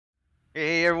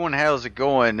Hey everyone, how's it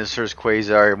going? This is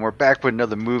Quayzar, and we're back with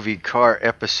another movie car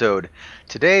episode.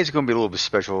 Today is going to be a little bit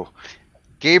special.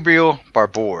 Gabriel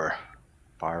Barbour.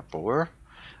 Barbour?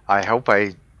 I hope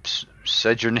I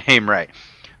said your name right.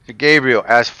 So Gabriel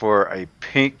asked for a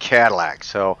pink Cadillac,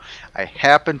 so I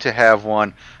happen to have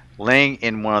one laying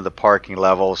in one of the parking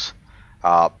levels.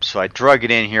 So I drug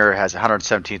it in here. It has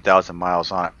 117,000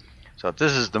 miles on it. So if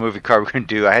this is the movie car we're going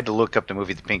to do, I had to look up the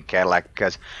movie The Pink Cadillac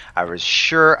because I was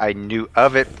sure I knew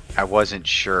of it. I wasn't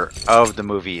sure of the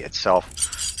movie itself.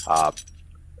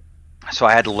 So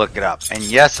I had to look it up. And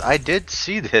yes, I did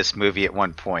see this movie at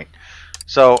one point.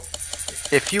 So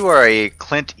if you are a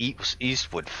Clint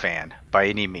Eastwood fan by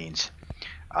any means,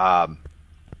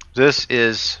 this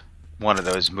is one of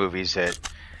those movies that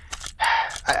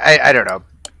I don't know.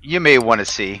 You may want to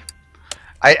see.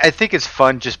 I think it's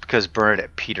fun just because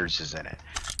Bernadette Peters is in it.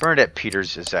 Bernadette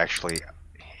Peters is actually,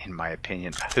 in my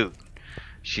opinion, a hoot.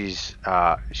 She's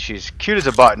cute as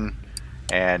a button,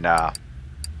 and I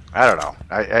don't know.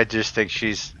 I just think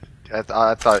she's.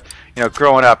 I thought,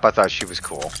 growing up, I thought she was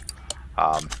cool.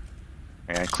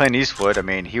 And Clint Eastwood, I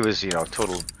mean, he was,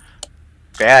 total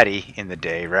baddie in the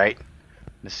day, right?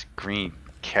 This green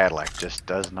Cadillac just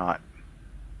doesn't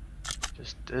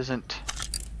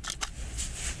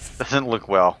look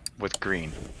well with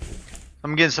green.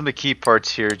 I'm getting some of the key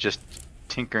parts here, just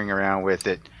tinkering around with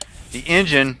it. The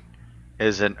engine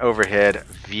is an overhead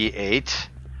V8.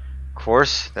 Of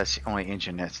course, that's the only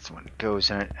engine that's the one that goes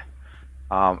in it.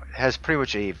 It has pretty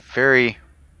much a very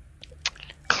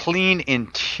clean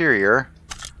interior.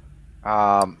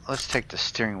 Let's take the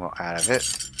steering wheel out of it.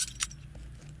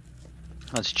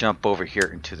 Let's jump over here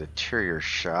into the interior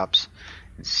shops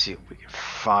and see what we can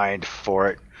find for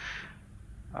it.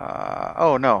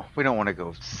 Oh no, we don't want to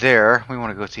go there. We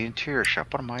want to go to the interior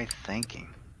shop. What am I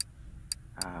thinking?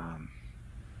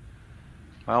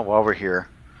 Well, while we're here,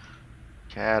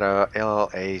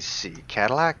 LLAC.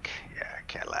 Cadillac? Yeah,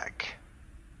 Cadillac.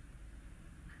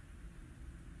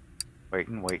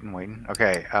 Waiting.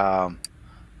 Okay,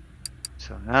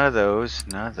 so none of those.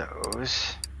 Not the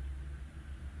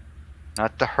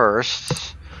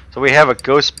Hursts. So we have a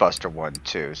Ghostbuster one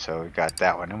too, so we got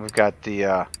that one. And we've got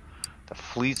the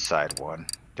Fleet side one,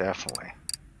 definitely.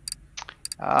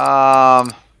 Wow.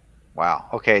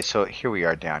 Okay, so here we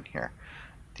are down here.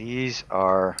 These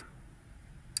are,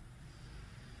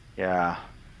 yeah,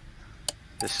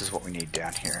 this is what we need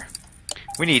down here.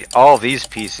 We need all these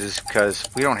pieces because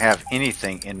we don't have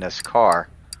anything in this car.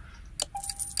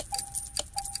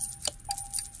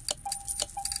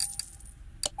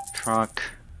 Trunk.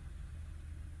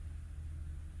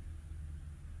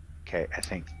 Okay, I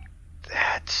think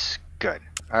that's good.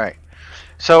 Alright.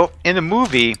 So, in the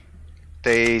movie,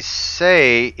 they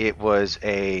say it was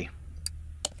a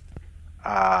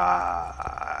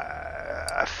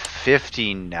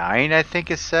 59, I think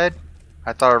it said.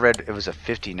 I thought I read it was a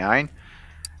 59.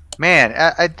 Man,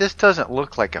 this doesn't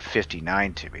look like a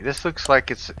 59 to me. This looks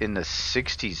like it's in the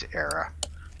 60s era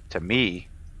to me.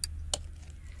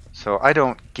 So I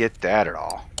don't get that at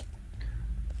all.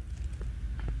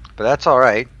 But that's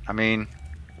alright. I mean,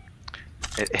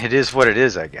 it is what it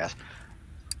is, I guess.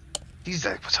 These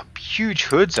are some huge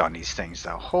hoods on these things,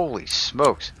 though. Holy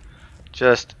smokes.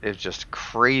 It's just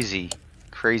crazy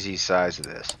size of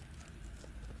this.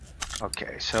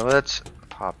 Okay, so let's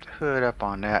pop the hood up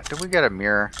on that. Do we got a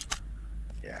mirror?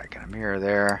 Yeah, I got a mirror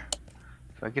there.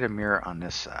 Do I get a mirror on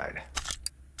this side?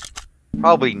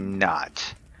 Probably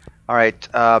not. Alright,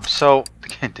 so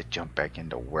again, to jump back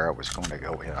into where I was going to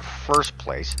go in the first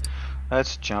place,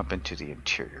 let's jump into the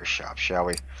interior shop, shall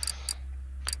we?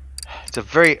 It's a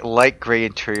very light gray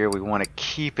interior. We want to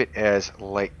keep it as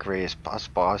light gray as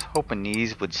possible. I was hoping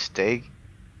these would stay.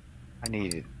 I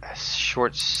needed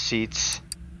short seats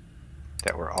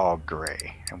that were all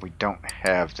gray, and we don't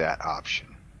have that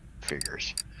option.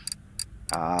 Figures.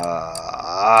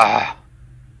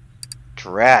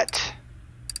 Drat.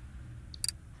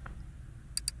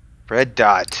 Red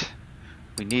dot.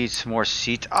 We need some more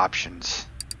seat options.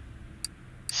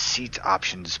 Seat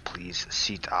options, please.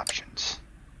 Seat options.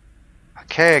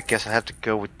 Okay, I guess I have to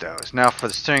go with those. Now for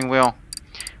the steering wheel,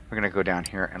 we're going to go down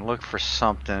here and look for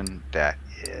something that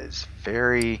is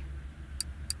very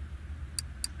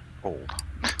old.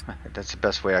 That's the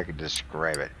best way I can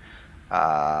describe it.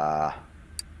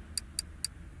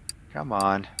 Come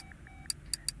on.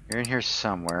 You're in here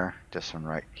somewhere. This one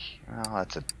right here. Well,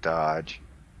 that's a Dodge.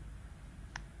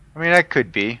 I mean, that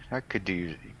could be. You could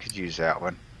use that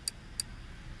one.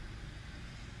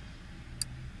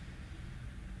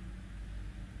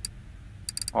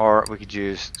 Or we could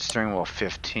use steering wheel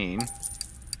 15.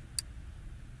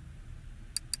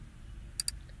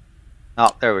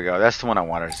 Oh, there we go. That's the one I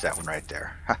wanted. Is that one right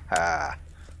there.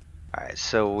 Alright,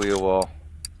 so we will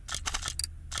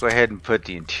go ahead and put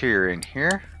the interior in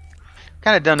here.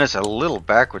 Kind of done this a little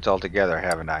backwards altogether,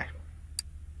 haven't I?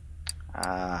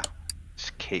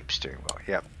 It's cape steering wheel.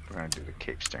 Yep, we're going to do the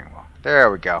cape steering wheel.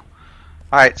 There we go.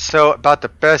 Alright, so about the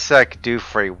best I could do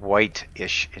for a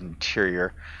white-ish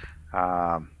interior.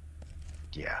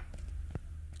 Yeah.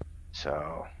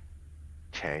 So,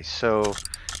 okay, so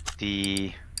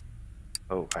the...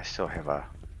 Oh, I still have a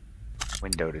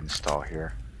window to install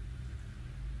here.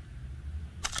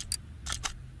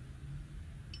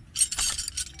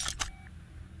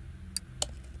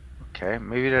 Okay,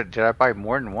 maybe did I buy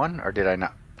more than one, or did I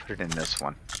not put it in this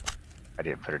one? I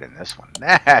didn't put it in this one.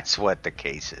 That's what the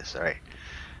case is. All right.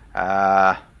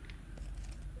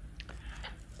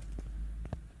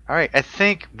 All right. I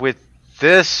think with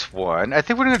this one, I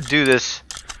think we're going to do this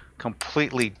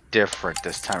completely different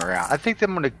this time around. I think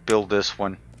I'm going to build this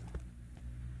one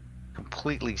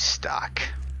completely stock.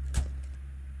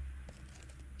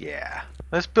 Yeah,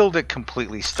 let's build it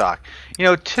completely stock. You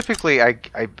know, typically I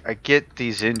get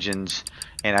these engines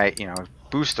and I, you know,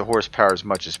 boost the horsepower as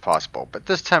much as possible. But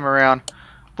this time around,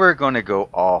 we're going to go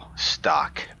all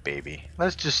stock, baby.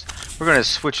 We're going to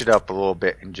switch it up a little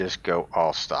bit and just go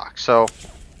all stock. So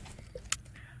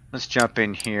let's jump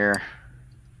in here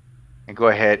and go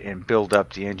ahead and build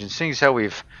up the engine. Seeing as how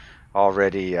we've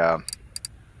already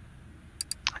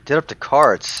did up the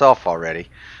car itself already.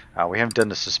 We haven't done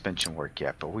the suspension work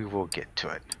yet, but we will get to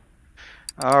it.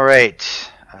 All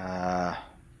right.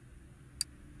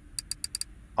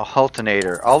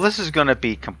 Alternator. All this is going to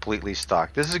be completely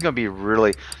stock. This is going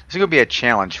to be a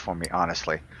challenge for me,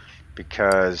 honestly,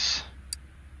 because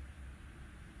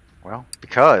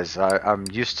I'm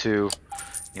used to,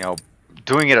 you know,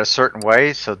 doing it a certain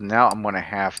way. So now I'm going to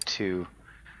have to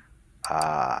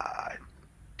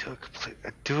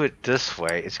do it this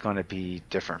way. It's going to be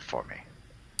different for me.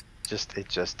 It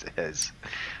just is.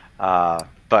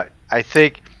 But I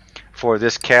think for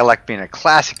this Cadillac being a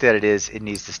classic that it is, it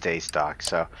needs to stay stock.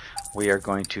 So we are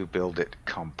going to build it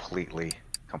completely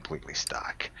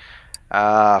stock.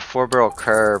 4-barrel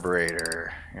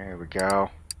carburetor. Here we go.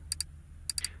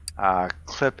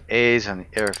 Clip A's on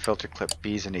the air filter, clip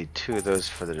B's. I need 2 of those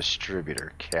for the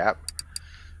distributor cap.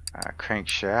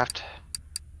 Crankshaft.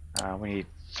 We need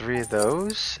 3 of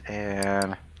those,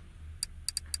 and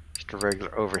just a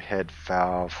regular overhead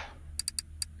valve.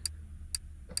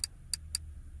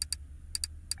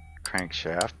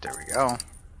 Crankshaft. There we go.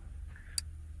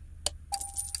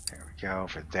 There we go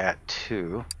for that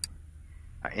too.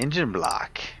 Engine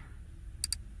block.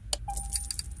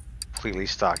 Completely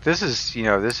stock. This is, you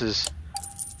know,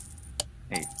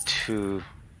 need 2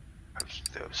 of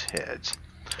those heads.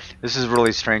 This is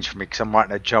really strange for me because I'm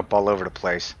wanting to jump all over the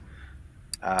place.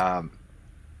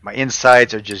 My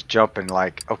insides are just jumping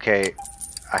like, okay,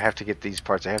 I have to get these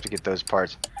parts, I have to get those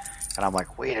parts. And I'm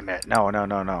like, wait a minute,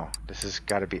 no. This has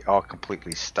got to be all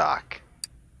completely stock.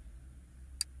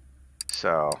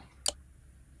 So,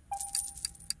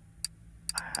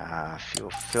 fuel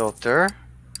filter,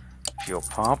 fuel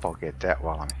pump, I'll get that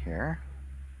while I'm here.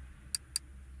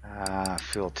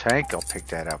 Fuel tank, I'll pick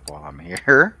that up while I'm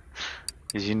here.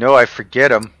 Because you know I forget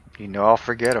them. You know I'll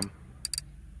forget them.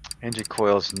 Engine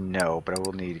coils, no, but I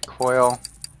will need a coil.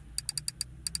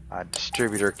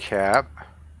 Distributor cap.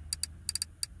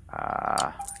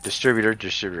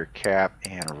 Distributor cap,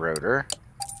 and rotor.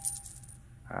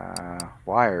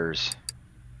 Wires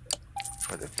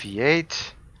for the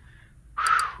V8.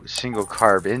 Single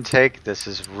carb intake. This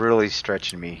is really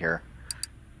stretching me here.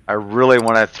 I really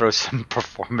want to throw some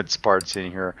performance parts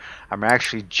in here. I'm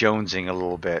actually jonesing a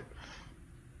little bit.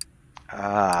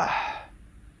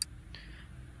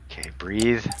 Okay,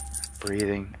 breathe.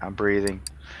 Breathing. I'm breathing.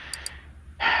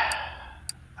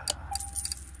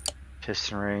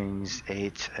 Piston rings,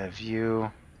 8 of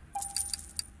you.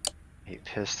 8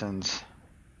 pistons.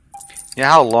 You know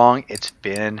how long it's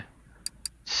been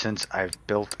since I've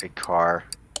built a car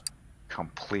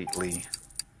completely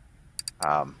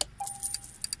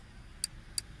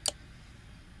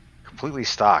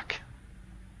stock.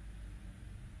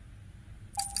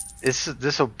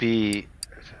 This will be,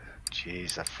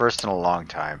 geez, the first in a long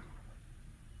time.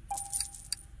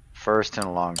 First in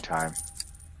a long time.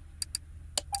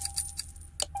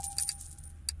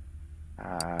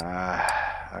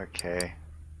 Okay.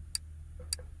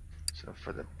 So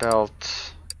for the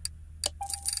belt,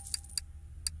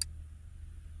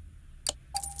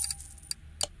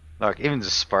 look, even the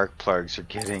spark plugs are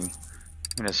getting,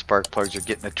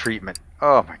 a treatment.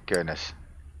 Oh my goodness.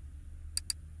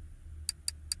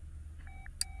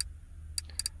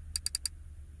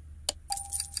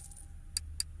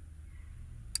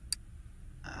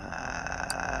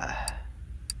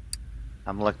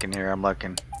 I'm looking here. I'm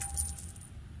looking.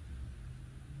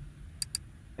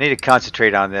 I need to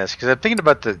concentrate on this because I'm thinking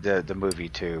about the movie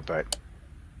too, but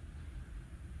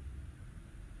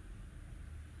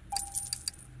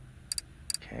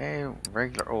okay,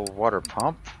 regular old water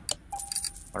pump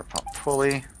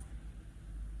pulley,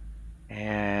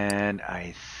 and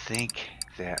I think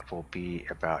that will be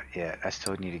about it. I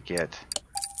still need to get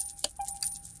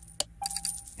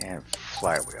and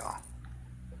flywheel.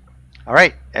 All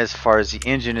right, as far as the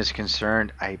engine is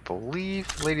concerned, I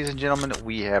believe, ladies and gentlemen,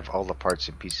 we have all the parts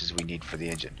and pieces we need for the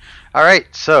engine. All right,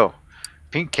 so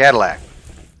pink Cadillac,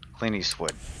 Clint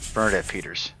Eastwood, Bernadette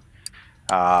Peters.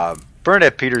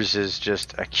 Bernadette Peters is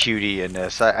just a cutie in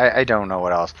this. I don't know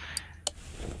what else.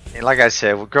 And like I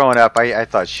said, growing up, I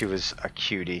thought she was a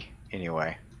cutie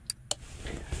anyway.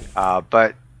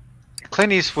 But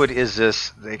Clint Eastwood is this,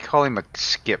 they call him a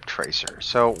skip tracer.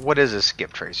 So what is a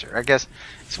skip tracer? I guess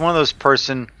it's one of those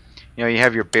person, you know, you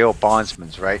have your bail bondsmen,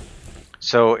 right?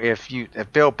 So if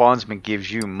bail bondsman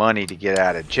gives you money to get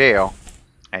out of jail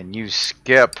and you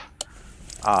skip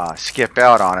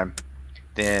out on him,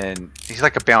 then he's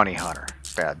like a bounty hunter.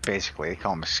 Basically, they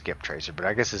call him a skip tracer, but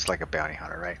I guess it's like a bounty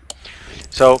hunter, right?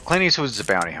 So Clint Eastwood's a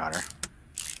bounty hunter,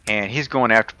 and he's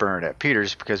going after Bernadette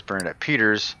Peters because Bernadette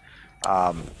Peters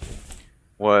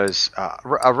was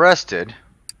arrested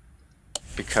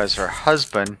because her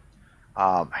husband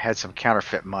had some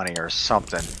counterfeit money or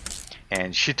something,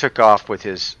 and she took off with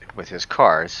his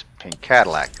car, his pink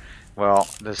Cadillac. Well,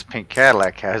 this pink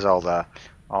Cadillac has all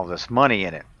this money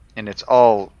in it, and it's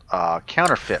all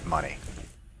counterfeit money.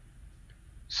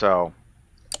 So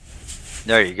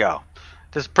there you go.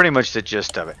 That's pretty much the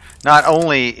gist of it. Not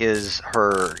only is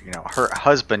her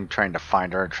husband trying to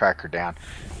find her and track her down,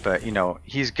 but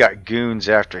he's got goons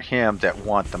after him that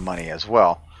want the money as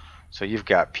well. So you've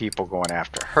got people going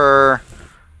after her,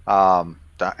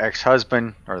 the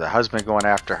ex-husband or the husband going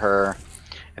after her,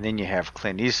 and then you have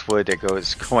Clint Eastwood that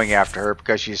goes going after her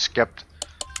because she skipped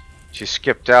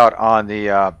out on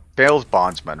the bail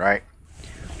bondsman, right?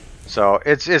 So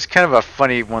it's kind of a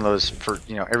funny one of those,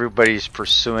 everybody's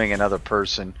pursuing another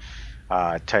person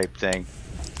type thing,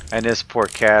 and this poor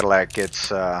Cadillac gets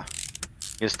the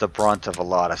brunt of a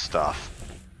lot of stuff.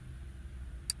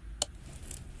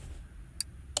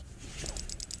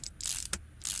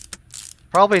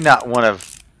 Probably not one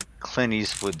of Clint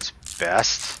Eastwood's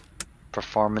best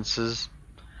performances.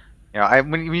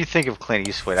 When you think of Clint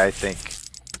Eastwood, I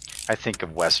think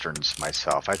of westerns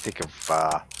myself. I think of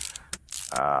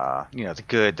the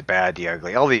good, the bad, the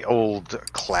ugly. All the old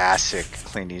classic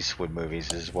Clint Eastwood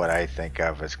movies is what I think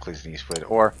of as Clint Eastwood.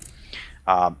 Or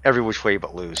Every Which Way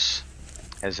But Loose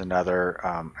as another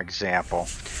example.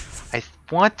 I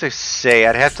want to say,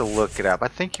 I'd have to look it up. I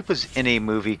think it was in a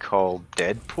movie called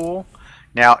Deadpool.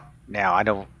 Now I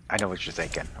know what you're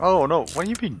thinking. Oh no, what do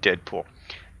you mean Deadpool?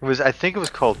 I think it was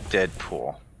called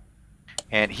Deadpool.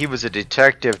 And he was a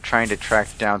detective trying to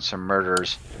track down some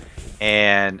murders,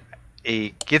 and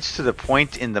he gets to the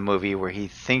point in the movie where he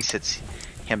thinks it's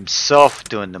himself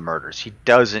doing the murders. He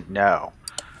doesn't know.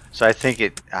 So I think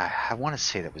I want to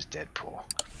say that was Deadpool.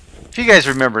 If you guys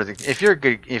remember, if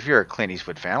you're a Clint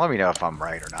Eastwood fan, let me know if I'm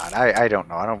right or not. I don't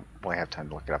know. I don't really have time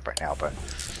to look it up right now, but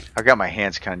I've got my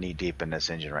hands kind of knee deep in this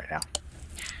engine right now.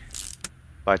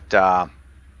 But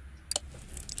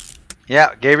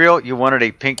yeah, Gabriel, you wanted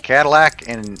a pink Cadillac,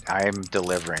 and I am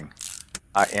delivering.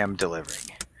 I am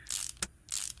delivering.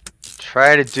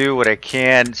 Try to do what I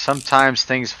can. Sometimes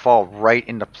things fall right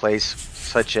into place,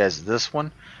 such as this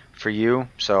one for you.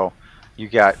 So you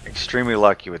got extremely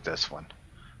lucky with this one.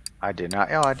 I did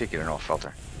not. Oh, I did get an oil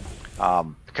filter.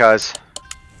 Because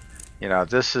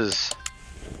this is.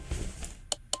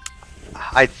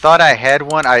 I thought I had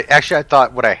one. I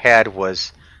thought what I had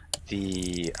was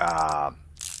the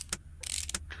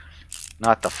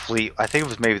not the Fleet. I think it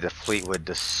was maybe the Fleetwood.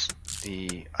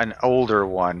 An older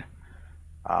one.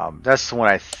 That's the one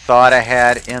I thought I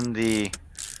had in the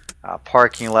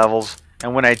parking levels.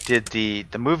 And when I did the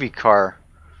movie car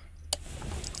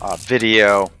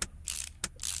video,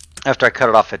 after I cut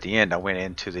it off at the end, I went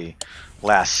into the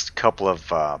last couple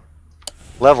of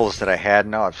levels that I had.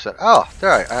 Now I've said, oh,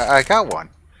 there, I got one.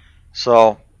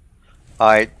 So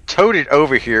I towed it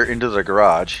over here into the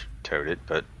garage.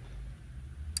 But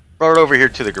brought it over here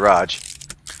to the garage.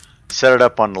 Set it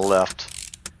up on the left.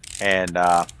 And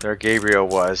there Gabriel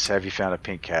was. Have you found a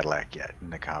pink Cadillac yet?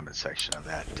 In the comment section of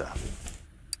that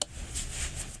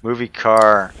movie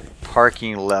car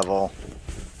parking level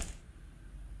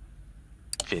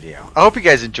video. I hope you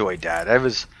guys enjoyed that. It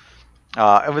was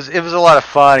a lot of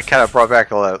fun. It kind of brought back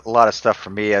a lot of stuff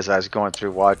for me as I was going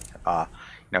through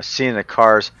seeing the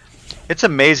cars. It's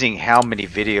amazing how many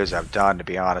videos I've done, to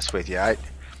be honest with you.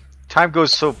 Time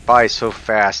goes by so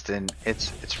fast, and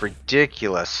it's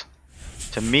ridiculous,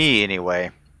 to me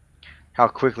anyway, how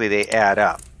quickly they add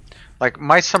up. Like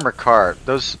my summer car,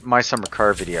 those my summer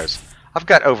car videos, I've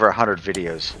got over 100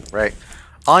 videos, right?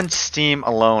 On Steam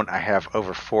alone, I have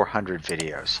over 400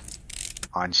 videos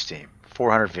on Steam.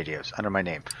 400 videos under my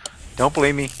name. Don't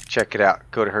believe me? Check it out.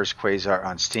 Go to Hurst Quayzar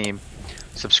on Steam.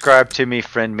 Subscribe to me,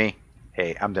 friend me.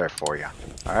 Hey, I'm there for you.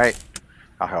 Alright?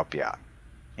 I'll help you out.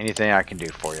 Anything I can do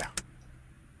for you.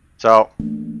 So,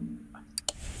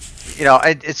 you know,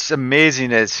 it's amazing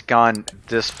that it's gone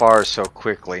this far so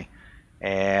quickly.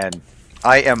 And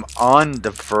I am on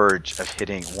the verge of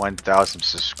hitting 1,000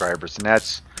 subscribers. And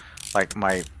that's like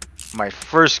my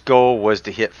first goal was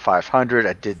to hit 500.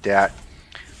 I did that.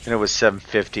 And it was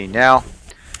 750. Now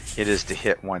it is to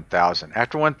hit 1,000.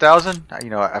 After 1,000,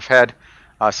 you know, I've had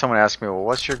someone ask me, well,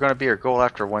 what's going to be your goal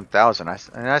after 1,000?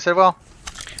 And I said, well,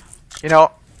 you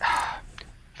know,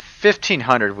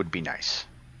 1,500 would be nice.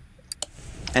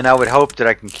 And I would hope that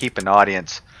I can keep an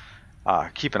audience's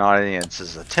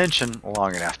attention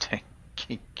long enough to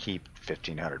keep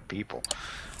 1,500 people.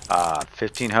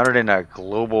 1,500 in a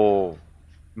global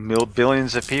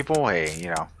billions of people. Hey, you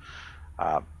know,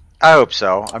 I hope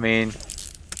so. I mean,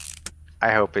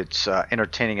 I hope it's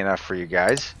entertaining enough for you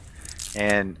guys.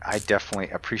 And I definitely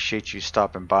appreciate you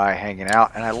stopping by, hanging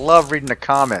out. And I love reading the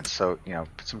comments. So, you know,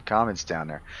 put some comments down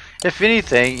there. If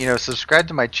anything, you know, subscribe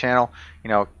to my channel. You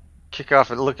know, kick off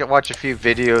and watch a few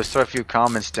videos, throw a few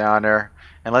comments down there,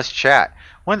 and let's chat.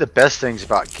 One of the best things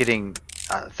about getting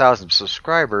 1,000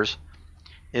 subscribers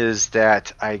is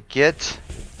that I get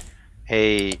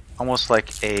almost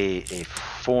like a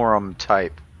forum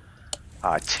type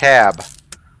tab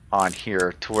on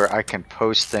here to where I can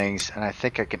post things, and I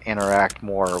think I can interact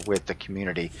more with the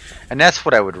community, and that's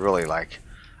what I would really like.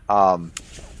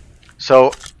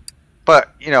 So,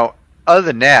 but you know, other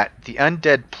than that, the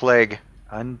Undead Plague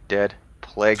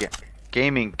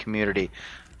Gaming Community,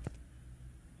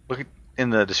 look in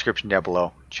the description down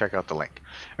below. Check out the link.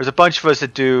 There's a bunch of us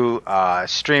that do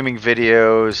streaming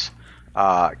videos,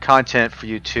 content for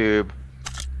YouTube,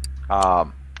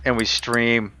 and we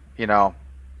stream. You know,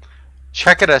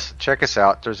 check us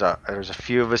out. There's a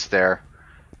few of us there.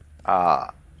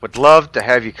 Would love to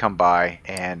have you come by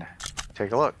and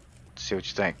take a look, see what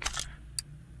you think.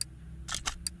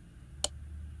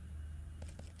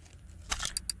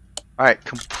 Alright,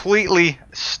 completely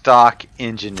stock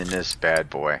engine in this bad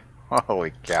boy.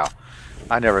 Holy cow.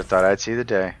 I never thought I'd see the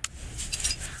day.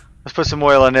 Let's put some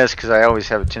oil in this because I always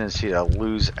have a tendency to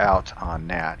lose out on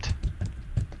that.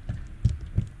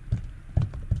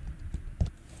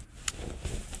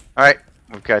 Alright,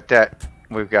 we've got that.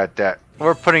 We've got that.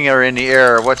 We're putting her in the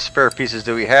air. What spare pieces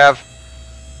do we have?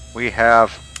 We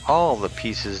have all the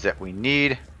pieces that we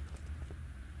need.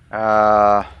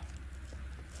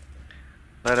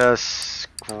 Let us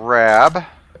grab. I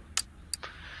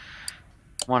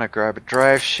want to grab a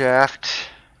drive shaft.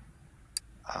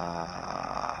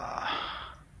 I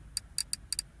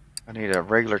need a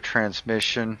regular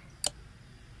transmission.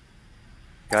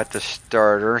 Got the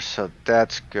starter, so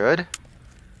that's good.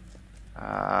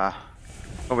 What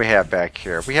do we have back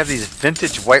here? We have these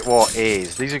vintage white wall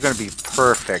A's. These are going to be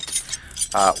perfect.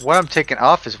 What I'm taking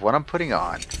off is what I'm putting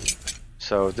on.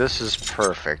 So this is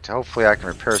perfect. Hopefully I can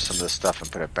repair some of this stuff and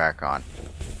put it back on.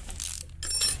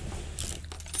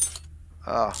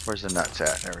 Oh, where's the nuts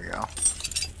at? There we go.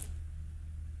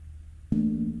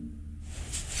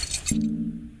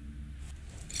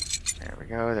 There we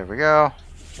go, there we go.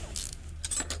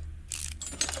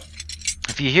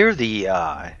 If you hear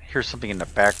hear something in the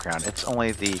background, it's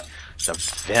only the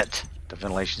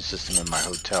ventilation system in my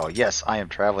hotel. Yes, I am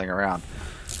traveling around,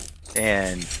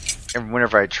 and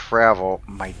whenever I travel,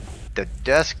 the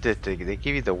desk that they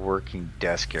give you the working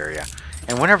desk area,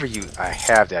 and whenever I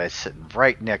have that, it's sitting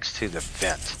right next to the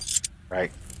vent,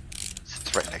 right?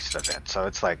 It's right next to the vent, so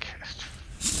it's like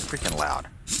freaking loud.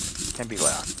 Can be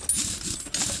loud.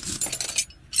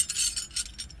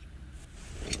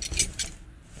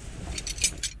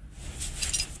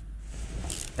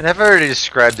 And I've already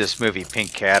described this movie,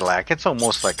 Pink Cadillac. It's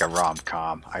almost like a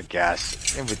rom-com, I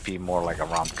guess. It would be more like a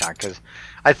rom-com because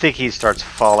I think he starts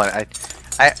falling.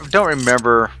 I don't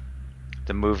remember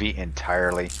the movie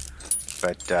entirely,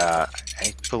 but I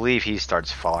believe he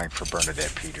starts falling for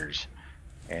Bernadette Peters.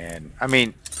 And I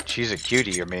mean, she's a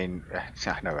cutie. I mean,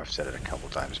 I know I've said it a couple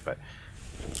times, but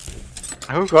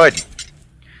who could?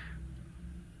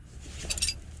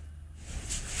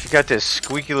 She got this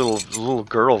squeaky little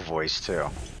girl voice too.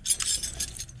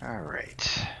 All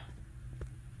right.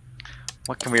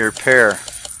 What can we repair?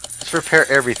 Let's Just repair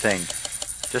everything.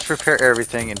 Just repair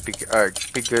everything and be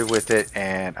good with it,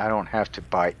 and I don't have to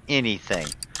buy anything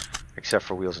except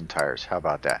for wheels and tires. How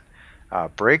about that?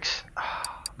 Brakes?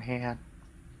 Oh, man.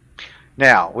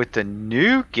 Now, with the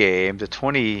new game, the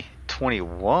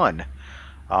 2021,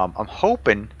 I'm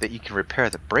hoping that you can repair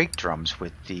the brake drums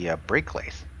with the brake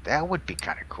lathe. That would be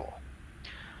kind of cool.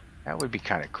 That would be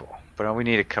kind of cool. But we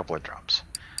need a couple of drums.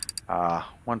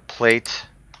 One plate,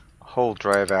 whole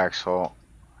drive axle,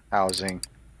 housing.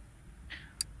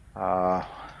 Of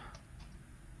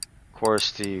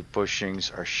course, the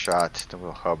bushings are shot. The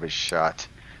wheel hub is shot.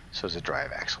 So is the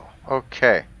drive axle.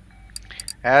 Okay.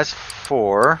 As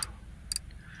for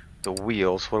the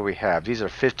wheels, what do we have? These are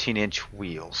 15-inch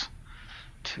wheels.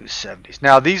 270s.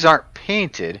 Now these aren't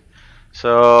painted,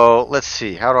 so let's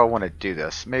see. How do I want to do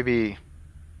this? Maybe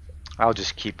I'll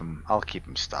just keep them. I'll keep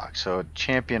them stock. So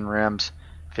champion rims,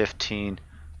 15,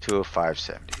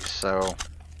 205/70s. So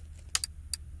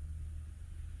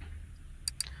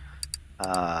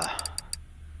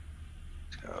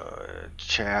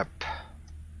chap.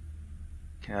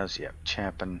 Yep,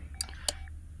 champion.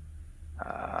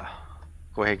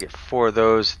 Go ahead and get 4 of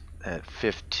those at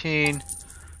 15.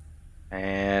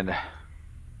 And I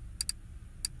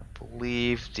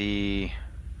believe the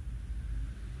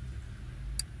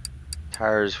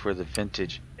tires were the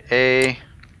vintage A.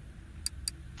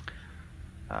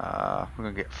 We're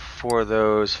going to get 4 of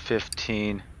those,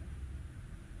 15.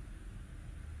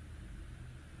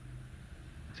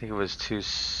 I think it was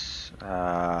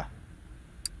that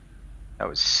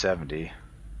was 70.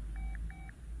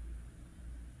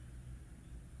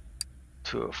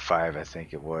 205, I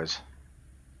think it was.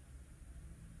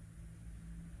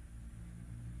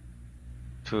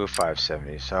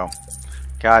 205/70. So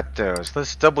got those.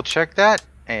 Let's double check that.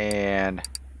 And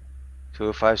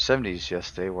 205/70s,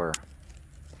 yes they were.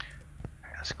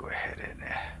 Let's go ahead and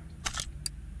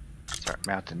start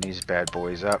mounting these bad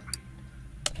boys up.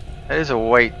 That is a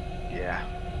white, yeah.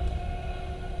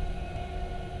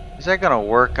 Is that gonna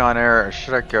work on there, or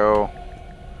should I go?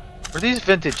 Were these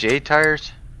vintage A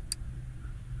tires?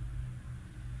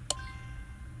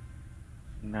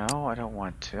 No, I don't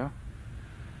want to.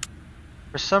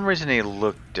 For some reason they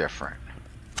look different.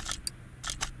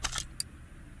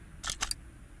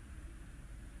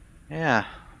 Yeah.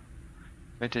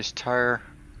 Vintage tire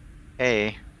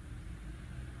A.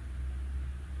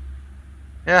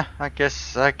 Yeah, I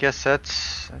guess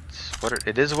that's what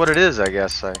it is. What it is, I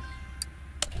guess. I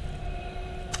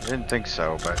didn't think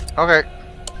so, but okay.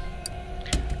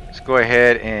 Let's go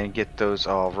ahead and get those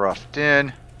all roughed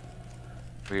in.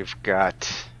 We've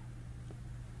got.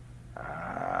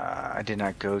 I did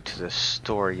not go to the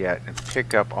store yet and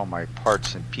pick up all my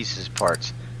parts and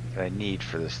parts that I need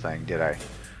for this thing, did I?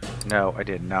 No, I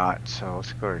did not. So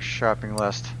let's go to the shopping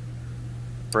list.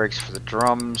 Brakes for the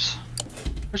drums,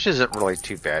 which isn't really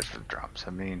too bad for the drums.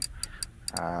 I mean,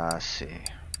 let's see.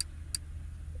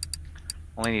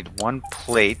 Only need 1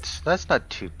 plate, so that's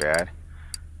not too bad.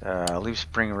 Leaf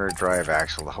spring rear drive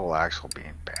axle, the whole axle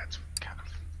being bad. It's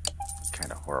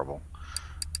kind of horrible.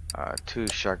 2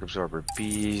 shock absorber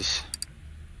Bs,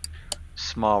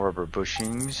 small rubber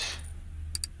bushings,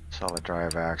 solid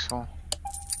drive axle,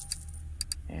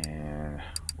 and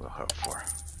we'll hope for.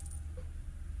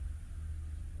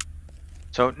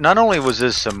 So not only was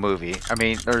this a movie, I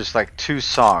mean, there's like 2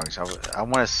 songs. I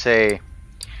want to say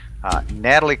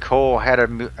Natalie Cole had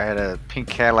a Pink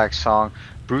Cadillac song.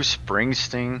 Bruce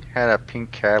Springsteen had a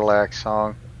Pink Cadillac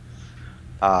song.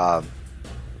 I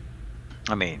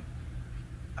mean,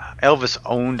 Elvis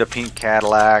owned a pink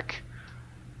Cadillac.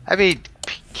 I mean,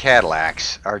 pink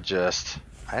Cadillacs are just,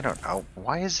 I don't know,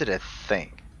 why is it a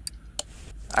thing?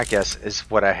 I guess is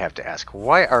what I have to ask.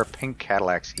 Why are pink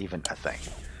Cadillacs even a thing?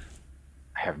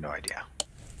 I have no idea.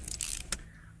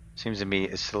 Seems to me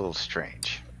it's a little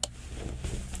strange.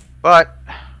 But,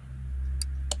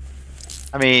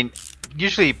 I mean,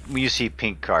 usually when you see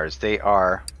pink cars, they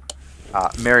are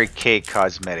Mary Kay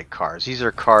cosmetic cars. These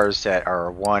are cars that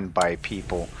are won by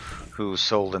people who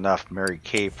sold enough Mary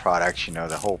Kay products, you know,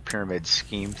 the whole pyramid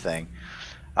scheme thing.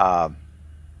 But,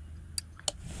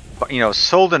 you know,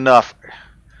 sold enough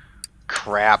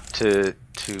crap to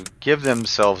give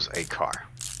themselves a car.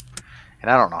 And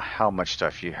I don't know how much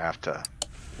stuff you have to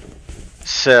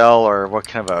sell, or what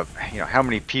kind of a, you know, how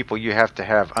many people you have to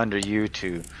have under you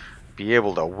to be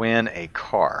able to win a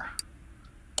car.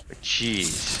 But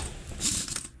jeez,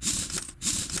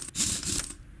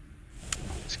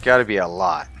 it's got to be a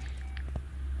lot.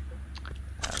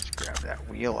 Let's grab that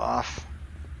wheel off.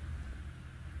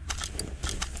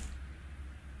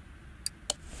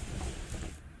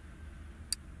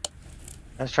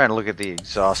 I was trying to look at the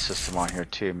exhaust system on here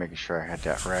too, making sure I had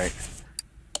that right.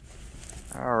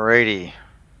 Alrighty.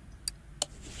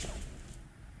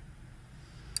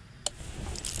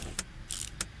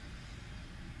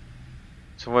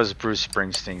 So what does Bruce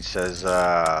Springsteen says?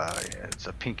 It's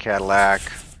a pink Cadillac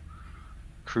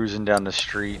cruising down the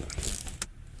street.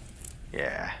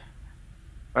 Yeah.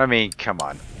 I mean, come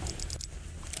on.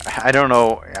 I don't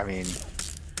know. I mean,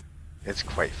 it's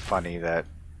quite funny that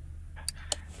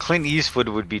Clint Eastwood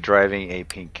would be driving a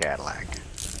pink Cadillac.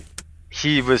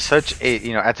 He was such a,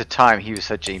 you know, at the time, he was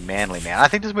such a manly man. I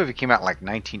think this movie came out in like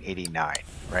 1989,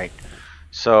 right?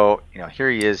 So, you know,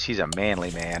 here he is. He's a manly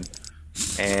man.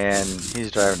 And he's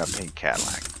driving a pink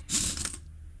Cadillac.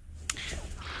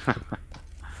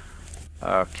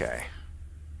 Okay.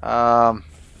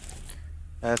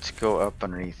 Let's go up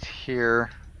underneath here.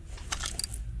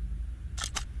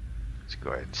 Let's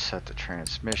go ahead and set the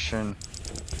transmission.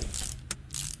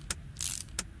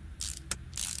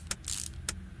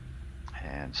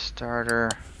 And starter.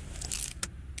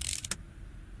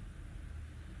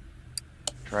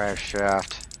 Drive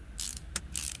shaft.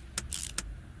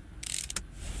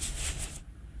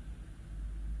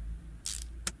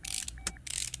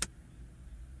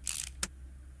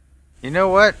 You know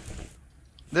what?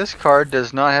 This car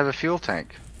does not have a fuel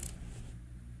tank.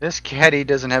 This Caddy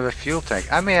doesn't have a fuel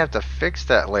tank. I may have to fix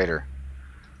that later.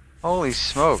 Holy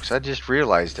smokes, I just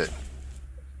realized it.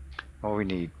 Well, we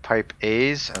need pipe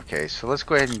A's. Okay, so let's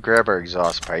go ahead and grab our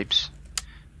exhaust pipes.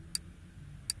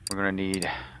 We're going to need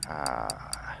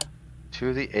 2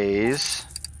 of the A's,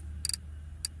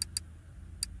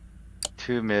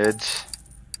 2 mids,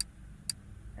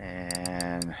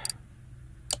 and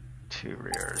 2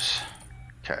 rears.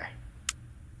 Okay.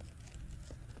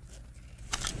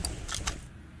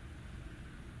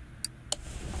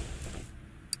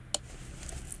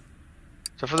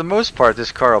 So for the most part,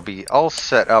 this car will be all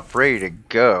set up, ready to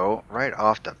go right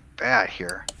off the bat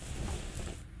here.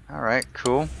 Alright,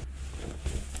 cool.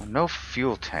 No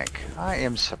fuel tank. I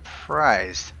am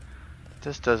surprised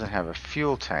this doesn't have a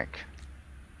fuel tank.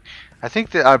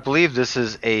 I believe this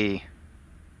is a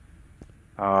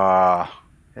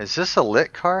is this a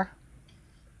lit car?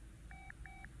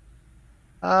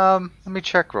 Let me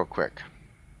check real quick.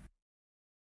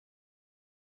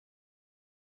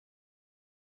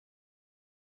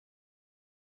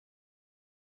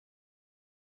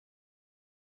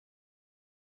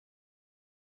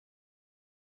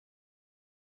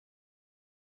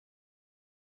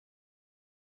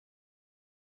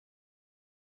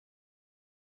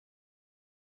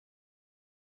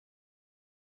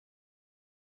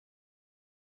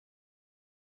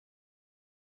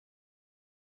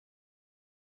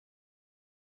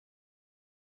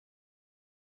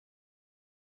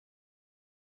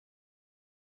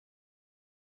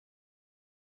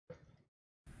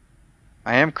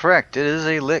 I am correct. It is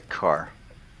a lit car.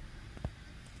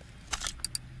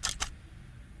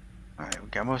 Alright, we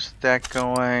got most of that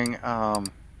going.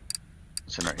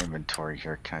 What's in our inventory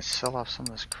here? Can I sell off some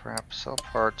of this crap? Sell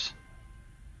parts.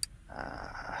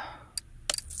 I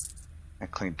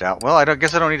cleaned out. Well,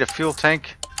 guess I don't need a fuel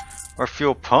tank or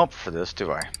fuel pump for this,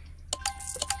 do I?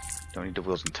 Don't need the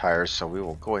wheels and tires, so we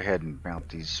will go ahead and mount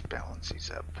these, balance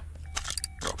these up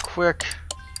real quick.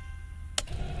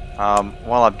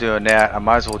 While I'm doing that, I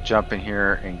might as well jump in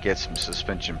here and get some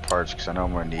suspension parts because I know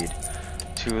I'm going to need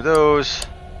 2 of those,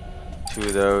 2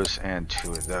 of those, and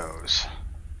 2 of those.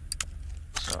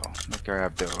 So let me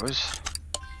grab those.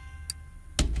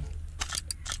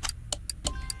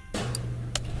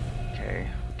 Okay,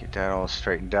 get that all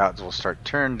straightened out. So we'll start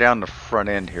turning down the front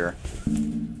end here.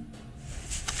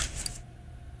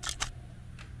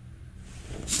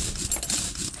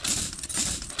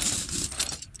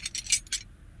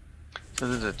 So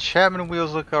does the Chapman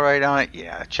wheels look alright on it?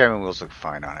 Yeah, the Chapman wheels look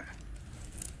fine on it.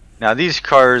 Now these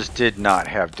cars did not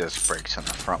have disc brakes on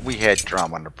the front. We had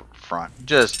drum on the front.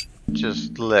 Just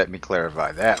let me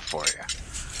clarify that for you.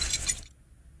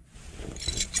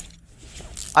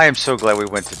 I am so glad we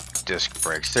went to disc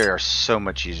brakes. They are so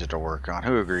much easier to work on.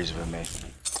 Who agrees with me?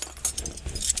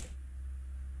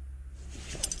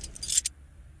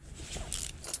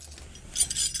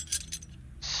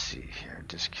 Let's see here.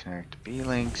 Disconnect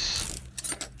B-links.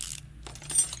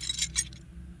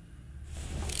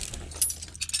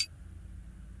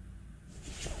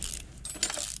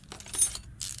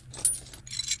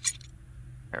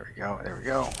 There we go, there we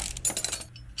go.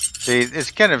 See,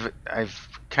 it's I've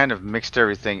kind of mixed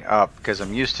everything up because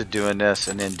I'm used to doing this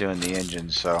and then doing the engine,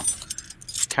 so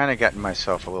kind of gotten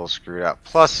myself a little screwed up.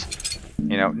 Plus,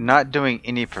 you know, not doing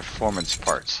any performance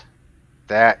parts.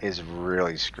 That is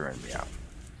really screwing me up.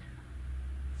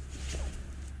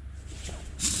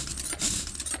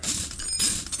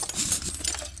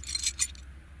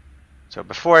 So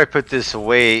before I put this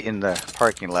away in the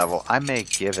parking level, I may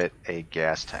give it a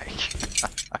gas tank.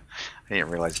 I didn't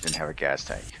realize it didn't have a gas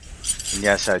tank. And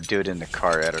yes, I'd do it in the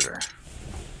car editor.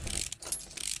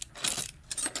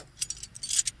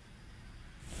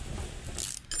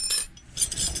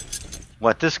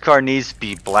 What, this car needs to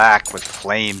be black with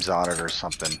flames on it or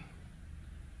something.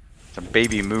 Some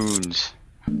baby moons.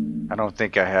 I don't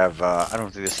think I have, I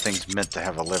don't think this thing's meant to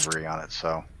have a livery on it,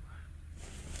 so.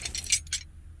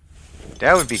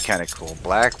 That would be kind of cool.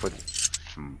 Black with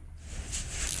some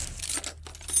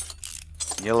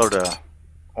yellow to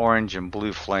orange and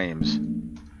blue flames.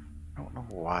 I don't know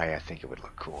why I think it would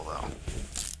look cool though.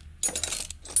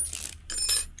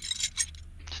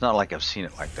 It's not like I've seen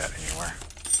it like that anywhere.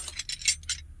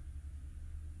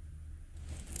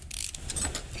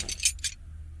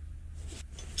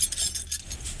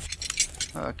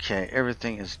 Okay,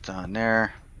 everything is done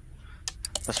there.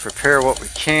 Let's repair what we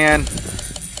can.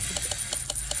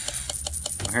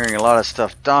 I'm hearing a lot of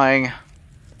stuff dying.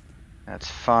 That's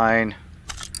fine.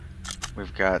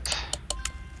 We've got,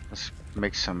 let's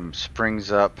make some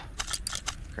springs up.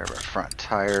 Grab our front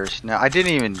tires. Now I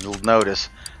didn't even notice.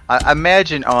 I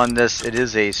imagine on this it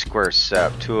is a square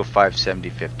sep, 205 70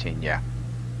 15. Yeah.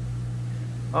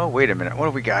 Oh wait a minute. What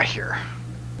do we got here?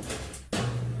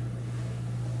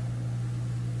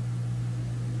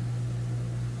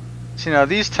 See, now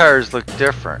these tires look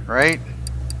different, right?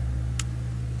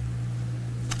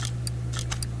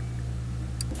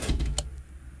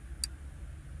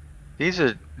 These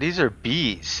are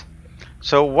B's.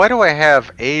 So why do I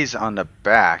have A's on the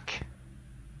back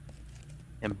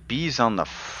and B's on the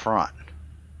front?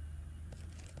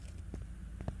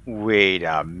 Wait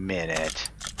a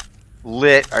minute.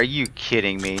 Lit, are you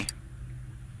kidding me?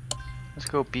 Let's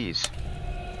go B's.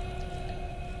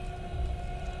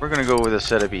 We're gonna go with a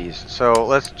set of B's. So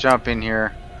let's jump in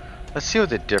here. Let's see what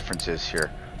the difference is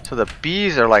here. So the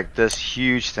B's are like this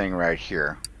huge thing right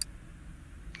here.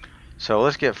 So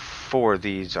let's get 4 of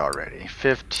these already.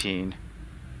 15,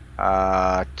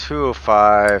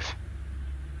 205,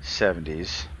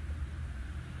 70s.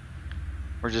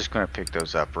 We're just gonna pick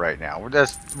those up right now. We're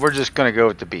just gonna go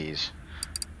with the B's.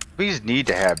 B's need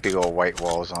to have big old white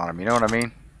walls on them. You know what I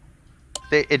mean?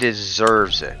 It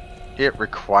deserves it. It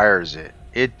requires it.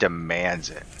 It demands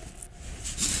it.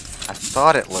 I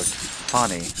thought it looked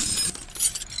funny.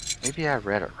 Maybe I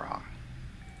read it wrong.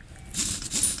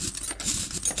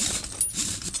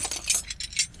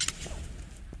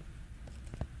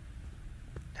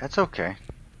 That's okay.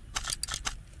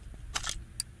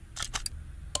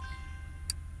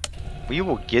 We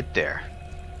will get there.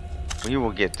 We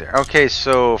will get there. Okay,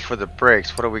 so for the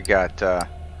brakes, what do we got?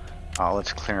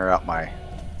 Let's clear out my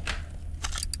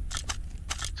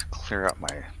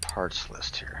parts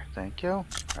list here. Thank you.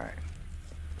 Alright.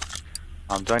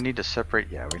 Do I need to separate?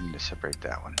 Yeah, we need to separate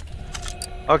that one.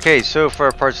 Okay, so for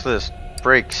our parts list,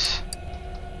 brakes,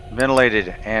 ventilated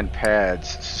and pads,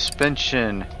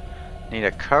 suspension, need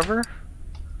a cover,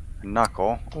 a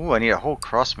knuckle. Ooh, I need a whole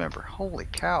cross member. Holy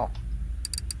cow.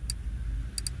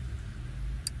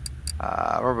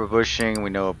 Rubber bushing, we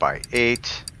know by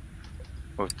 8.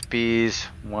 Both B's,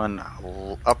 1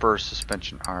 upper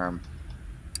suspension arm,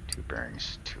 2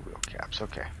 bearings, 2 wheel caps.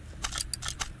 Okay.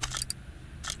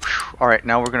 Alright,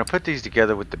 now we're going to put these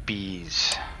together with the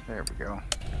B's. There we go.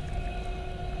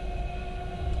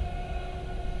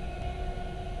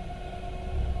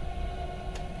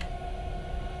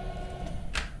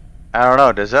 I don't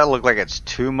know, does that look like it's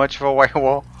too much of a white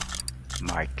wall?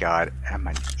 My god, am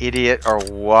I an idiot or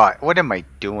what? What am I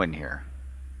doing here?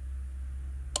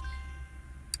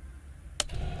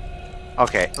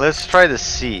 Okay, let's try the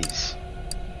C's.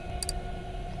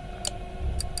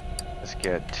 Let's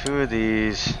get 2 of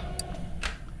these.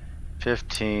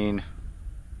 15,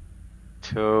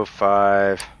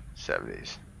 205,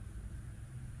 70s.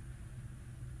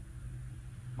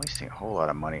 I'm wasting a whole lot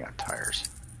of money on tires.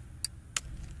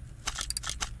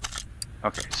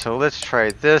 Okay, so let's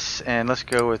try this and let's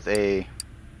go with it's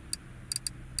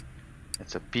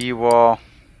a B wall.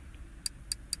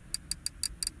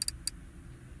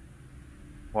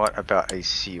 What about a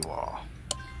C wall?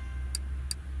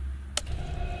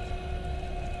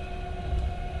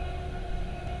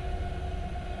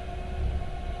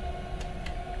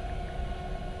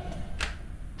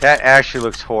 That actually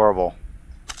looks horrible.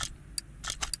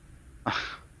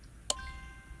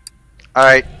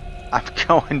 Alright, I'm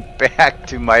going back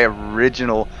to my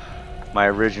original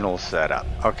setup.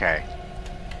 Okay.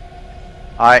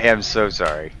 I am so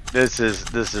sorry. This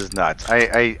is nuts.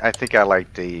 I think I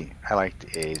like the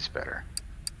A's better.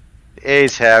 The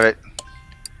A's have it.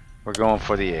 We're going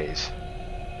for the A's.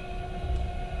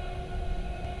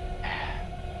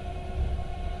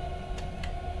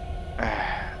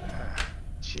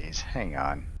 Hang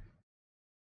on.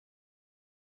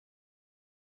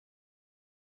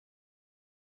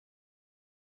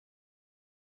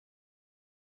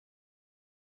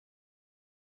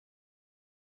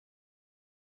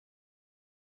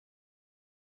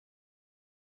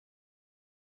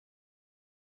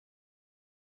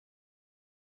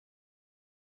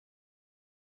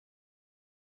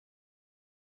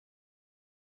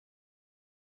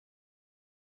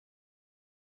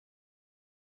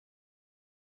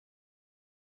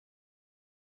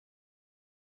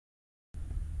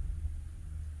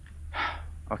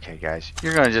 Okay, guys,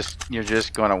 you're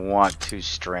just gonna want to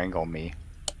strangle me.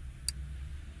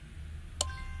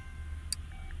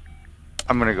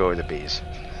 I'm gonna go with the bees.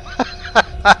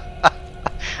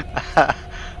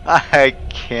 I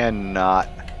cannot.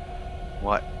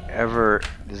 Whatever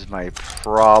is my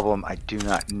problem, I do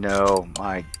not know.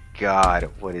 My God,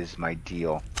 what is my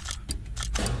deal?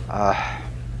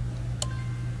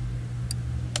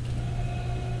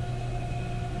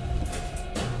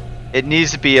 It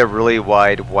needs to be a really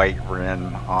wide white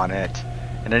rim on it,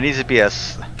 and it needs to be I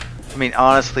mean,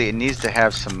 honestly, it needs to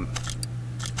have some.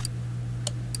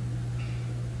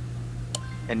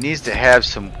 It needs to have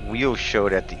some wheel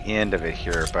showed at the end of it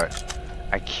here, but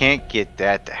I can't get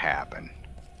that to happen.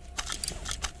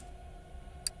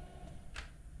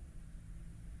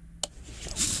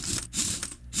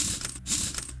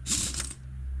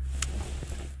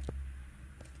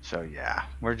 So yeah,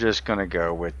 we're just gonna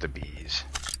go with the bees.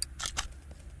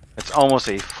 It's almost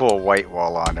a full white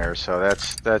wall on there, so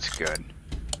that's good.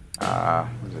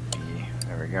 Where's the bee?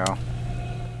 There we go.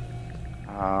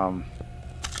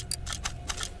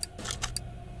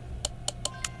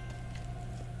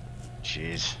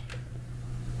 Jeez.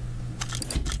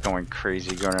 Going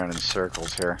crazy, going around in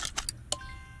circles here.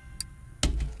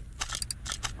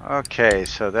 Okay,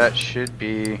 so that should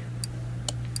be...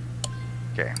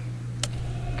 Okay.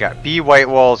 Got B white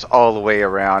walls all the way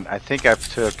around. I think I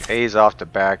took A's off the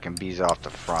back and B's off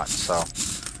the front, so...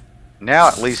 Now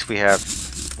at least we have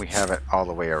it all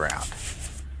the way around.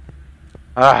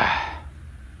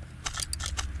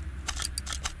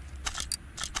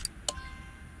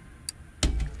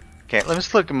 Okay,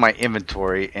 let's look at my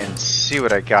inventory and see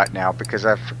what I got now, because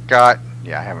I forgot.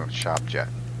 Yeah, I haven't shopped yet.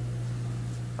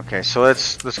 Okay, so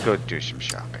let's go do some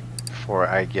shopping before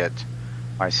I get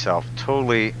myself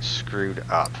totally screwed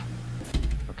up.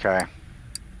 Okay.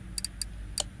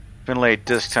 Ventilate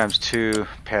disc ×2,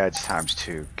 pads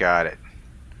 ×2. Got it.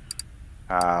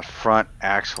 Front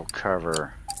axle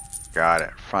cover. Got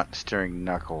it. Front steering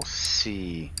knuckle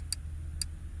C.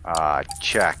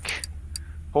 Check.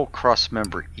 Whole cross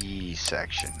member E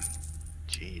section.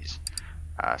 Jeez.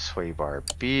 Sway bar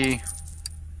B.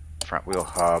 Front wheel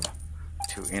hub.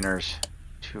 2 inners,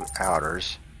 2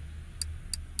 outers.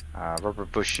 Rubber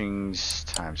bushings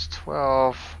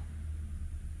 ×12.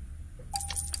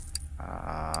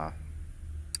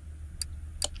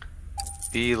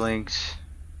 B links.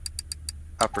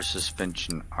 Upper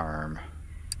suspension arm.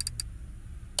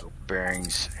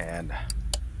 Bearings and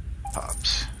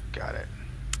hubs. Got it.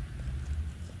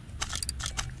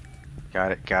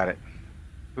 Got it.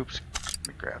 Oops. Let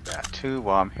me grab that too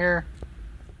while I'm here.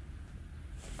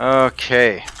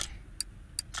 Okay.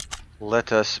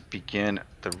 Let us begin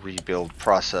the rebuild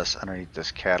process underneath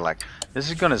this Cadillac. This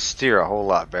is going to steer a whole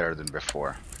lot better than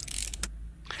before.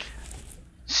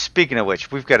 Speaking of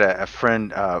which, we've got a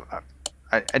friend, a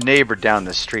neighbor down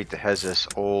the street that has this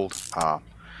old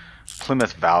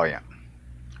Plymouth Valiant,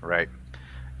 right?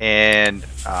 And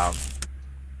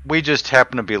we just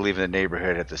happen to be leaving the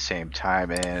neighborhood at the same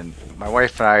time, and my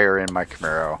wife and I are in my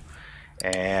Camaro,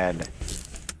 and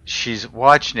she's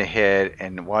watching ahead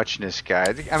and watching this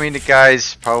guy. I mean, the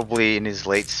guy's probably in his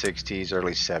late 60s,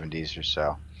 early 70s or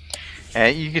so,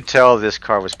 and you can tell this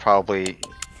car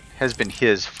has been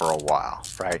his for a while,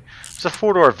 right? It's a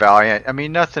 4-door Valiant. I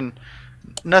mean, nothing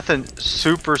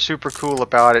super cool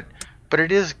about it, but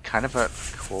it is kind of a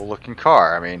cool looking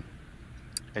car. I mean,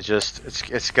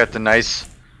 it's got the nice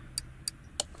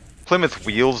Plymouth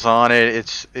wheels on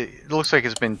it. It looks like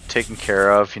it's been taken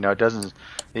care of. You know, the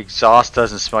exhaust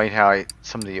doesn't smell like how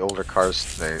some of the older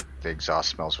cars, the exhaust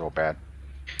smells real bad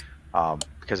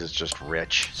because it's just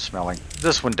rich smelling.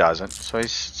 This one doesn't, so it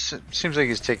seems like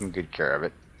he's taking good care of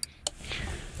it.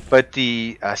 But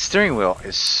the steering wheel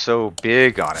is so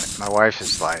big on it. My wife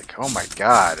is like, "Oh my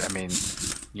God!" I mean,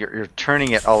 you're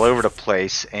turning it all over the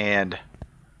place, and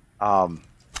you're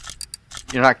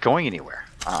not going anywhere.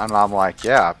 And I'm like,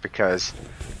 yeah, because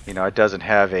you know it doesn't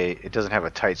have a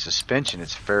tight suspension.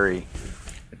 It's very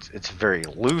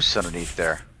loose underneath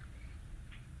there.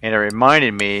 And it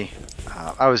reminded me,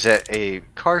 I was at a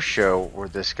car show where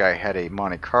this guy had a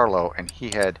Monte Carlo, and he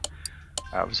had,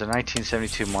 it was a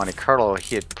 1972 Monte Carlo.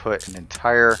 He had put an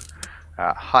entire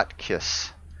hot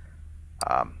kiss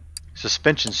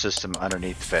suspension system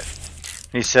underneath it.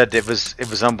 And he said it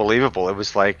was unbelievable. It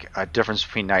was like a difference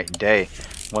between night and day.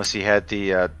 Once he had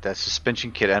the that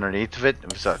suspension kit underneath of it,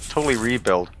 it was a totally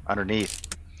rebuild underneath.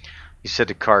 He said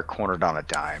the car cornered on a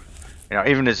dime. You know,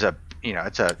 even as a, you know,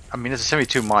 it's a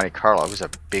 72 Monte Carlo. It was a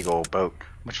big old boat,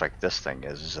 much like this thing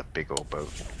is a big old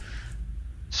boat.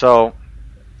 So,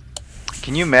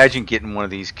 can you imagine getting one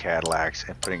of these Cadillacs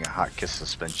and putting a hot kiss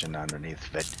suspension underneath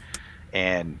of it,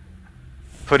 and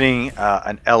putting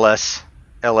an LS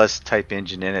type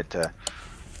engine in it to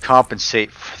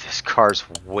compensate for this car's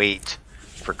weight,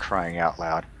 for crying out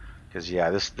loud? Because yeah,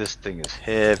 this thing is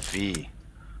heavy.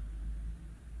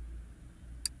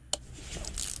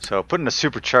 So putting a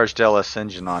supercharged LS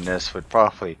engine on this would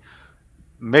probably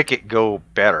make it go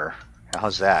better.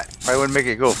 How's that? Probably wouldn't make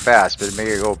it go fast, but it'd make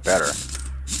it go better.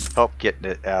 Help getting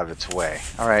it out of its way.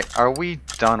 Alright, are we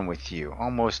done with you?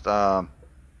 Almost 88%.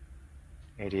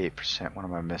 What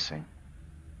am I missing?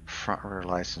 Front rear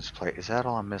license plate. Is that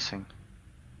all I'm missing?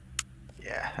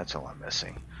 Yeah, that's all I'm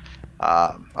missing.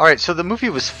 Alright, so the movie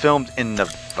was filmed in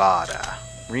Nevada.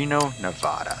 Reno,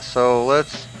 Nevada. So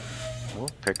we'll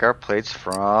pick our plates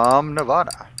from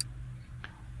Nevada.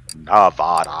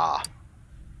 Nevada.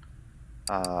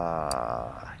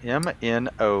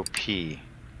 MNOP.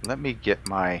 Let me get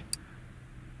my...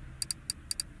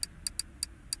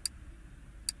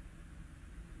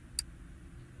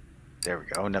 There we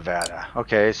go, Nevada.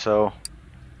 Okay, so...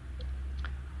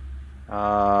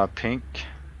 pink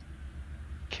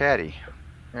caddy.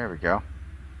 There we go.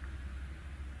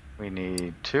 We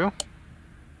need 2.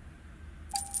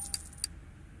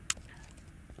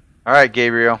 Alright,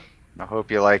 Gabriel. I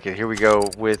hope you like it. Here we go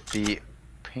with the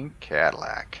pink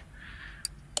Cadillac.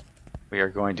 We are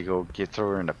going to go throw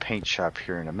her in the paint shop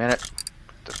here in a minute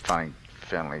to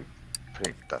finally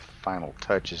put the final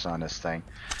touches on this thing.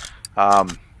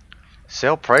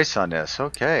 Sale price on this,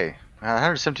 okay.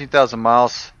 117,000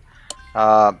 miles.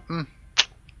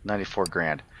 94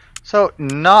 grand. So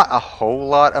not a whole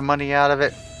lot of money out of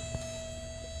it.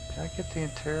 Did I get the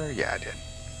interior? Yeah, I did.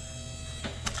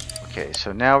 Okay,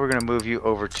 so now we're going to move you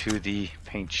over to the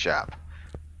paint shop.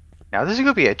 Now this is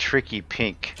going to be a tricky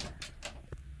pink.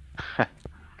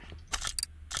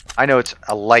 I know it's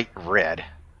a light red,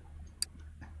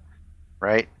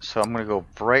 right? So I'm going to go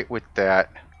bright with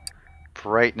that,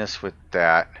 brightness with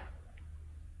that.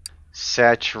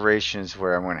 Saturation is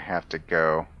where I'm going to have to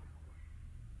go.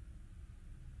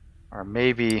 Or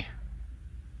maybe...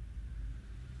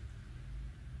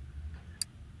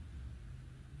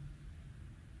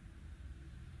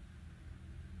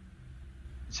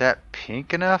 Is that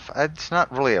pink enough? It's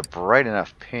not really a bright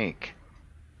enough pink.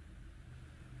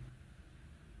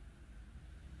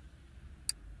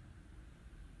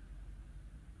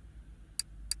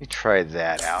 Let me try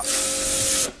that out.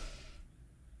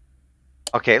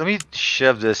 Okay, let me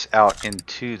shove this out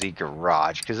into the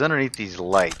garage, because underneath these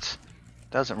lights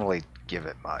doesn't really give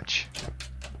it much.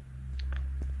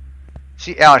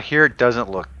 See, out here it doesn't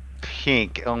look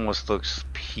pink, it almost looks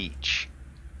peach.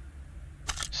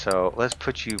 So let's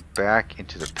put you back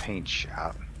into the paint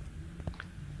shop.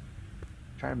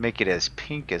 Try to make it as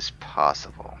pink as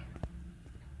possible.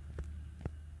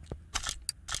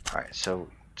 Alright, so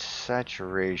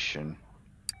saturation.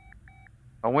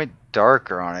 I went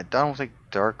darker on it. I don't think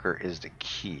darker is the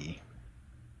key.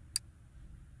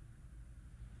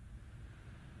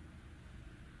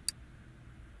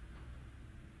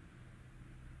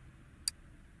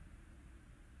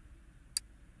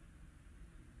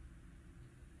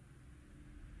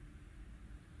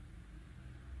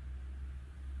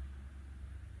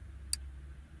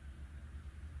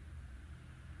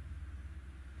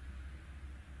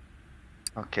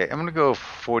 Okay, I'm gonna go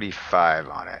 45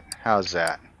 on it. How's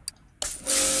that?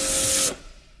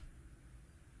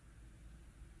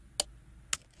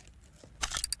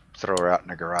 Throw her out in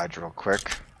the garage real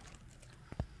quick.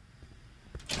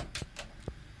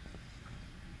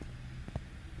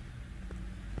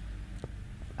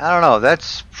 I don't know,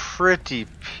 that's pretty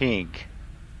pink.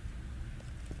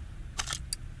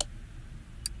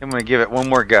 I'm gonna give it one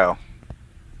more go.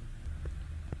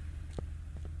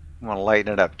 I'm going to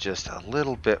lighten it up just a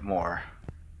little bit more.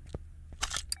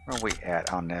 Where are we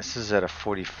at on this? This is at a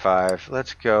 45.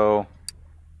 Let's go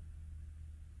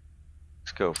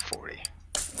 40.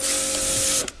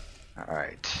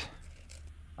 Alright.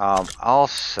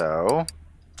 Also,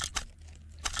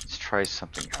 let's try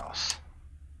something else.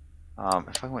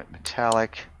 If I went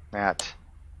metallic, matte,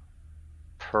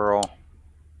 pearl.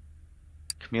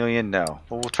 Chameleon, no.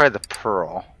 Well, we'll try the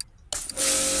pearl.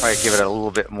 Probably give it a little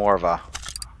bit more of a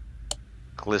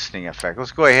glistening effect.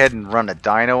 Let's go ahead and run a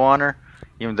dyno on her.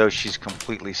 Even though she's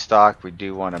completely stock, we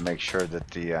do want to make sure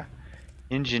that the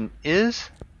engine is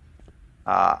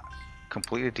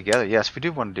completely together. Yes, we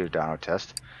do want to do a dyno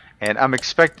test. And I'm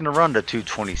expecting to run the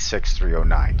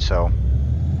 226,309. So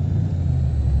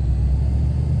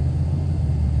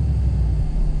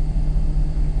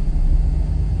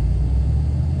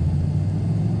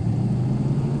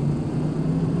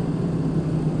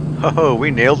oh, we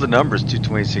nailed the numbers,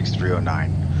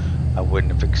 226,309. I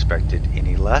wouldn't have expected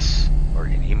any less or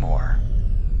any more.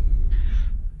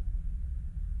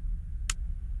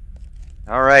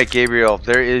 Alright, Gabriel,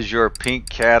 there is your pink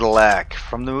Cadillac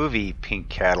from the movie Pink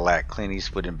Cadillac, Clint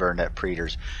Eastwood and Bernadette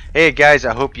Peters. Hey guys,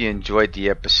 I hope you enjoyed the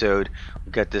episode.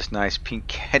 We've got this nice pink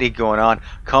caddy going on,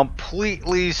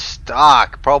 completely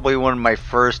stock. Probably one of my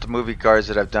first movie cars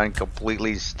that I've done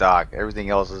completely stock. Everything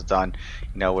else is done,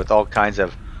 you know, with all kinds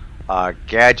of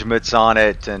gadgets on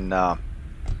it, and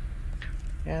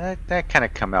yeah, that kind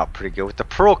of come out pretty good. With the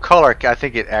pearl color, I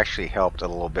think it actually helped a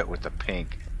little bit with the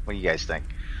pink. What do you guys think?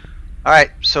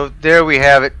 Alright, so there we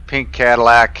have it. Pink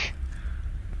Cadillac,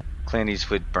 Clint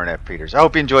Eastwood, Bernadette Peters. I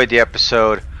hope you enjoyed the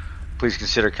episode. Please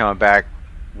consider coming back,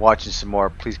 watching some more.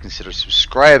 Please consider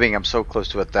subscribing. I'm so close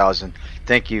to 1,000.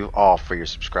 Thank you all for your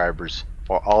subscribers,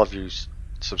 for all of you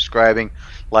subscribing,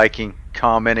 liking,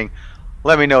 commenting.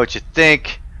 Let me know what you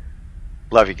think.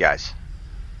 Love you guys.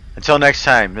 Until next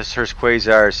time, this is Hurst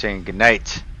Quayzar saying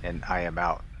goodnight, and I am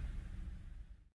out.